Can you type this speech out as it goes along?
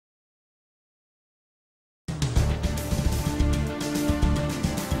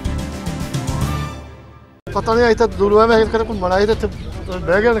पता नहीं अं तो दूर में घूमन आए तो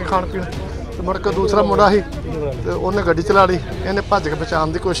बह गए खाण पीण तो मुड़ के दूसरा मुंडा ही तो उन्हें गड्डी चला ली इन्हें भज के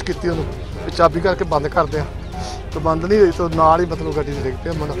बचाने की कोशिश की उन्होंने चाबी करके बंद कर दिया तो बंद नहीं हुई तो नाल ही मतलब गड्डी डिग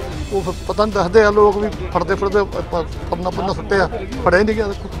पिया मुंडा वो फिर पता नहीं दसते लोग भी फड़ते फुड़ते पन्ना पुन्ना सुट्टे फड़े नहीं गया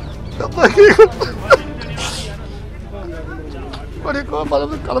बड़ी को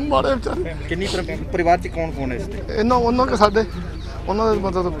मतलब कलम मारे बेचारे किन्नी परिवार च कौन कौन है इन्हों उन्होंने के साढ़े उन्होंने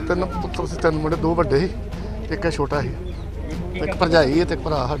मतलब तीन पुत्र से तीन मुंडे दो बड़े ही एक छोटा ही एक भरजाई है तो एक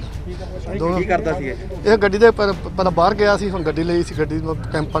भरा साडा दोनों करता सी ये गड्डी दे पहले बाहर गया सी हुण गड्डी ਲਈ ਸੀ गड्डी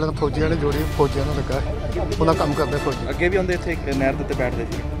कैंप वाले फौजियां ने जोड़ी फौजियां ने लगा उन्हें काम करते फौजी ਅੱਗੇ ਵੀ ਆਉਂਦੇ ਇੱਥੇ ਨਹਿਰ ਦੇ ਉੱਤੇ ਬੈਠਦੇ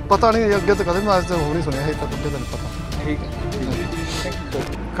ਸੀ पता नहीं अगे तो कदम आज तो नहीं सुनिया तक अगे तो पता ਠੀਕ ਹੈ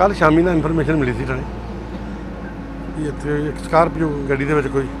ਕੱਲ੍ਹ ਸ਼ਾਮੀ ਨਾਲ ਇਨਫੋਰਮੇਸ਼ਨ ਮਿਲੀ ਸੀ ਥਾਣੇ ਵੀ ਇੱਥੇ ਇੱਕ ਸਕਾਰਪੀਓ ਗੱਡੀ ਦੇ ਵਿੱਚ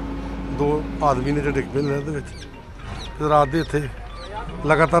ਕੋਈ ਦੋ ਆਦਮੀ ਨੇ ਜਿਹੜੇ ਡਿੱਗ ਪਏ ਨਹਿਰ ਦੇ ਵਿੱਚ ਤੇ ਰਾਤ ਦੇ ਇੱਥੇ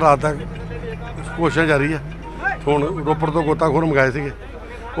ਲਗਾਤਾਰ ਰਾਤ ਤੱਕ ਕੋਸ਼ਿਸ਼ ਜਾਰੀ ਹੈ ਹੁਣ ਰੋਪੜ ਤੋਂ ਗੋਤਾਖੋਰ ਮੰਗਾਏ ਸੀਗੇ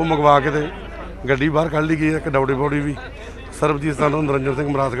ਉਹ ਮੰਗਵਾ ਕੇ ਤੇ ਗੱਡੀ ਬਾਹਰ ਕੱਢ ਲਈ ਗਈ ਇੱਕ ਡਾਊਡੀ ਬੋਡੀ ਵੀ ਸਰਬਜੀਤ ਸਾਨੂੰ ਨਰਿੰਦਰ ਸਿੰਘ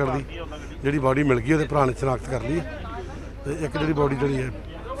ਮਰਾਸਗੜ੍ਹ ਦੀ ਜਿਹੜੀ ਬਾਡੀ ਮਿਲ ਗਈ ਉਹਦੇ ਭਰਾ ਨੇ ਸ਼ਨਾਖਤ ਕਰ ਲਈ ਤੇ ਇੱਕ ਜਿਹੜੀ ਬਾਡੀ ਜਿਹੜੀ ਹੈ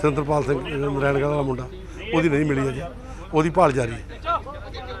ਸਿੰਦਰਪਾਲ ਸਿੰਘ ਨਰੈਣਗੜ੍ਹ ਵਾਲਾ ਮੁੰਡਾ ਉਹਦੀ ਨਹੀਂ ਮਿਲੀ ਅਜੇ ਉਹਦੀ ਭਾਲ ਜਾਰੀ ਹੈ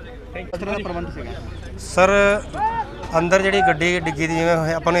ਸਰ ਅੰਦਰ ਜਿਹੜੀ ਗੱਡੀ ਡਿੱਗੀ ਦੀ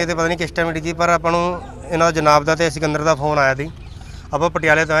ਜਿਵੇਂ ਆਪਾਂ ਨੂੰ ਇਹ ਤਾਂ ਪਤਾ ਨਹੀਂ ਕਿਸ ਟਾਈਮ ਡਿੱਗੀ ਪਰ ਆਪਾਂ ਨੂੰ ਇਹਨਾਂ ਦਾ ਜਨਾਬ ਦਾ ਤੇ ਸਿਕੰਦਰ ਦਾ ਫੋਨ ਆਇਆ ਸੀ ਆਪਾਂ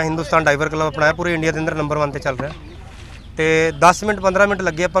ਪਟਿਆਲੇ ਤੋਂ ਆਏ ਹਿੰਦੁਸਤਾਨ ਡਾਈਵਰ ਕਲੱਬ ਆਪਣਾ ਪੂਰੇ ਇੰਡੀਆ ਦੇ ਅੰਦਰ ਨੰਬਰ 1 ਤੇ ਚੱਲ ਰਿਹਾ ਤੇ 10 ਮਿੰਟ 15 ਮਿੰਟ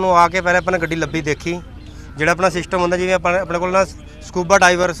ਲੱਗੇ ਆਪਾਂ ਨੂੰ ਆ ਕੇ ਪਹਿਲੇ ਆਪਾਂ ਨੇ ਗੱਡੀ ਲੱਭੀ ਦੇਖੀ ਜਿਹੜਾ ਆਪਣਾ ਸਿਸਟਮ ਹੁੰਦਾ ਜਿਵੇਂ ਆਪਣੇ ਕੋਲ ਨਾ ਸਕੂਬਾ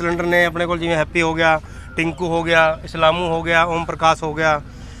ਡਾਈਵਰ ਸਿਲੰਡਰ ਨੇ ਆਪਣੇ ਕੋਲ ਜਿਵੇਂ ਹੈਪੀ ਹੋ ਗਿਆ टिंकू हो गया इस्लामू हो गया ओम प्रकाश हो गया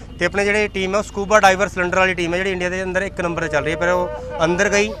तो अपने जो टीम है स्कूबा डाइवर सिलेंडर वाली टीम है जी इंडिया के अंदर 1 नंबर चल रही है पर वो अंदर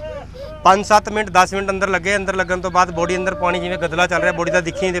गई 5-7 मिनट 10 मिनट अंदर लगे अंदर लगन तो बाद बॉडी अंदर पानी जिवें गदला चल रहा बॉडी का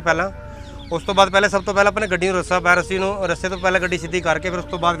दिखी नहीं पहला उस तो बाद पहले सब तो पहले अपने गड्डी रस्सा पाया रस्से तो पहले गड्डी सीधी करके फिर उस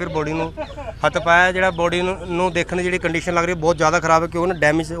तो बाद फिर बॉडी हथ पाया जो बॉडी देखने जी कंडीशन लग रही है बहुत ज़्यादा खराब है क्योंकि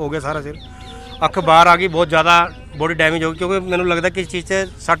डैमेज हो गया सारा सिर अख बाहर आ गई बहुत ज़्यादा बॉडी डैमेज हो गई क्योंकि मैंने लगता कि इस चीज़ से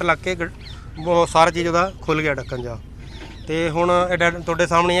सट लग के वो सारा चीज़ वह खुल गया ढक्कन जा तो हुण तुहाडे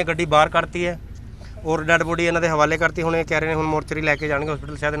सामने ये गड्डी बाहर करती है और डैड बॉडी इन्हां दे हवाले करती हुण कह रहे हैं हुण मोर्चरी लैके जाणगे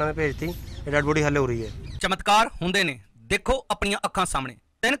हॉस्पिटल शायद इन्होंने भेजती डैड बॉडी हले हो रही है। चमत्कार हुंदे ने देखो अपनी अखां सामने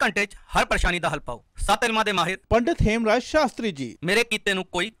 3 घंटे च हर परेशानी दा हल पाओ 7 इलमां दे माहिर पंडित हेमराज शास्त्री जी मेरे कीते नूं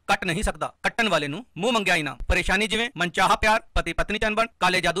कोई कट नहीं सकदा कट्टन वाले नूं मुंह मंगिया इनाम परेशानी जिवें मनचाहा प्यार पति पत्नी च अनबन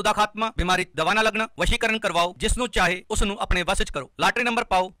काले जादू दा खात्मा बीमारी दवा ना लगना वशीकरण करवाओ जिस नूं चाहे उस नूं अपने वस च करो लाटरी नंबर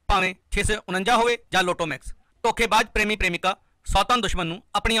पाओ भावें 649 होवे जां लोटो मैक्स धोखेबाज प्रेमी प्रेमिका सौतन दुश्मन नूं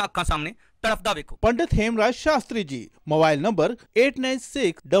अपनी अखां सामने तड़फदा वेखो। पंडित हेमराज शास्त्री जी मोबाइल नंबर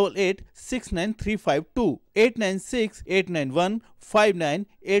 8968869352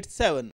 8968915987।